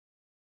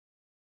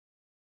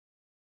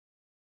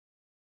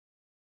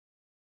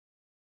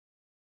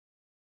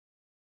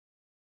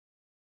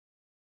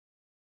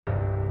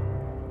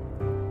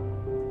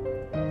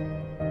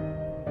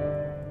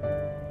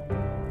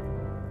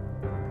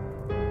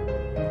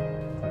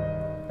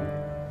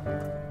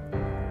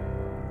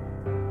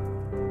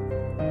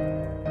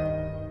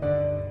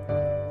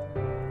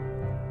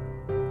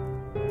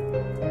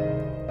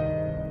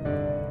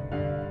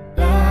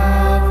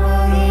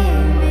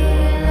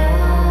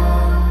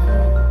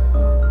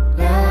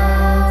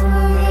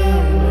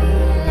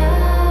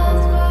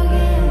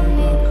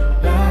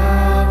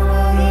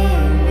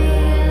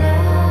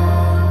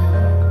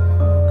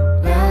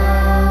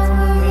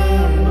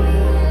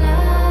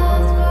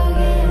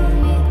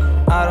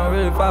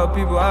follow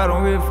people, I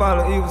don't really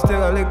follow evil. Still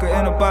got liquor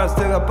in the bottle,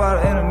 still got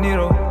powder in the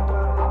needle.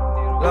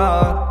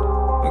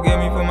 Lord, forgive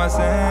me for my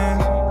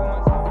sins.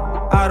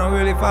 I don't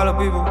really follow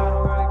people,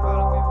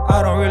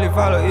 I don't really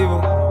follow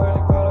evil.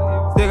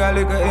 Still got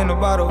liquor in the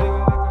bottle,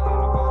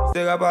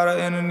 still got powder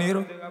in the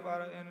needle.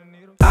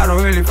 I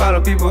don't really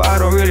follow people, I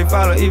don't really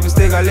follow evil.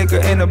 Still got liquor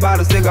in the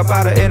bottle, still got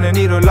powder in the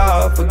needle.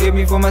 Lord, forgive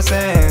me for my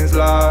sins.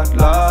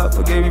 Lord,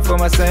 forgive me for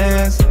my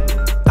sins.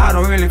 I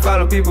don't really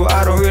follow people,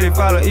 I don't really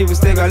follow evil.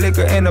 Still got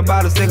liquor in the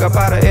bottle, still got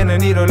powder in the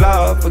needle.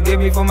 Lord, forgive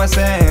me for my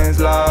sins.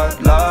 Lord,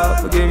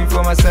 forgive me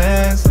for my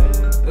sins.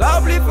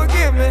 Lord, please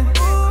forgive me.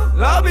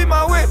 Lord, be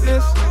my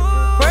witness.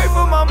 Pray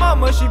for my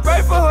mama, she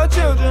pray for her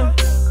children.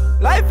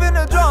 Life in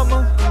the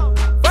drama,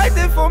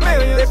 fighting for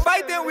millions. They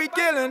fight, then we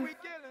killing.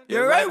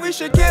 You're right, we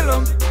should kill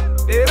them.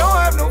 They don't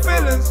have no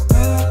feelings.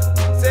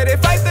 Say they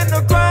fighting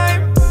the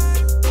crime,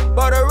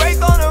 but the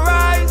rate on the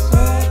rise.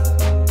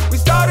 We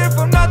started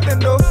from nothing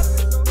though,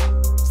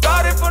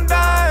 started from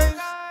dimes.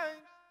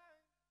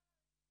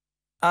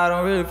 I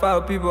don't really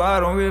follow people, I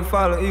don't really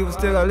follow evil.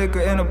 Still got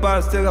liquor in the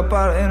bottle, still got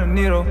powder in the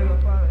needle.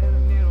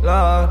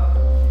 Lord,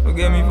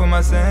 forgive me for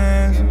my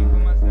sins.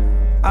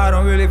 I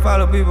don't really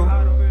follow people,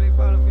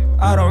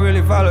 I don't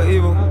really follow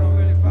evil.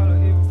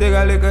 Still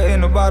got liquor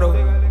in the bottle,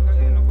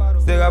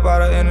 still got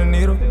powder in the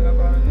needle.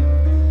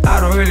 I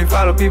don't really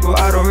follow people,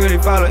 I don't really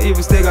follow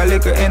evil. Still got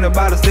liquor in the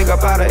bottle, still got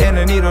powder in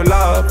the needle.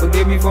 Lord,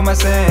 forgive me for my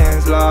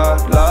sins.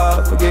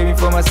 Lord, forgive me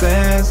for my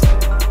sins.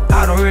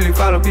 I don't really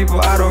follow people,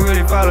 I don't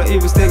really follow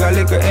evil. Still got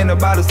liquor in the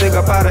bottle, still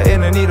got powder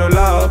in the needle.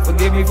 Lord,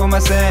 forgive me for my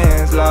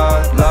sins.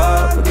 Lord,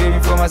 forgive me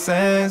for my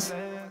sins.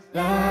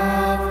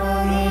 Lord,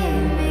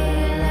 forgive me,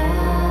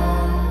 Lord.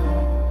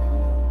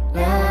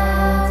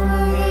 Lord,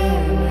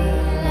 forgive me,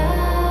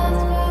 Lord,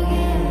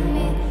 forgive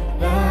me.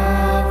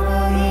 Lord,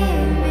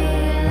 forgive me,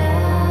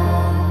 Lord.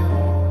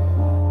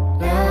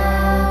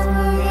 Lord,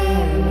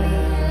 forgive me,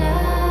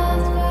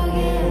 Lord,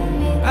 forgive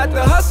me. At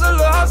the hustle,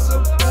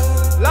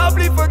 Lord,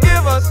 please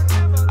forgive us.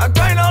 I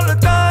grind all the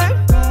time,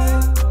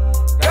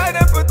 guide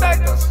and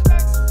protect us.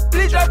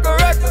 Please try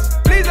correct us,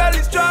 please at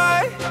least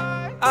try.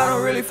 I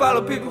don't really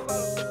follow people,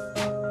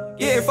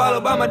 getting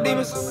followed by my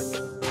demons.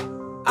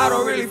 I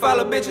don't really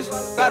follow bitches,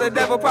 got a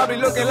devil probably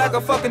looking like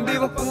a fucking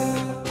diva.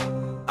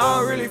 I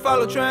don't really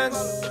follow trends,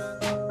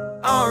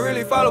 I don't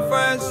really follow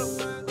friends.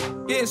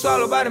 Getting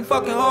swallowed by them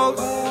fucking hoes,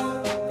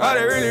 I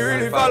don't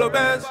really follow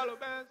bands.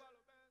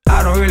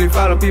 I don't really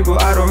follow people,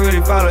 I don't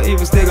really follow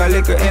evil. Still got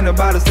liquor in the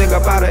bottle, still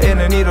got powder in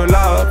the needle.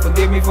 Lord,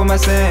 forgive me for my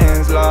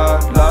sins.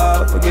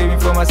 Lord, forgive me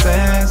for my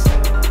sins.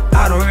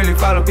 I don't really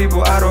follow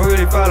people, I don't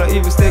really follow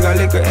evil. Still got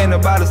liquor in the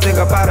bottle, still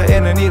got powder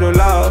in the needle.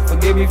 Lord,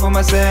 forgive me for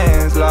my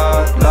sins.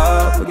 Lord,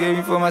 forgive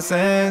me for my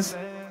sins.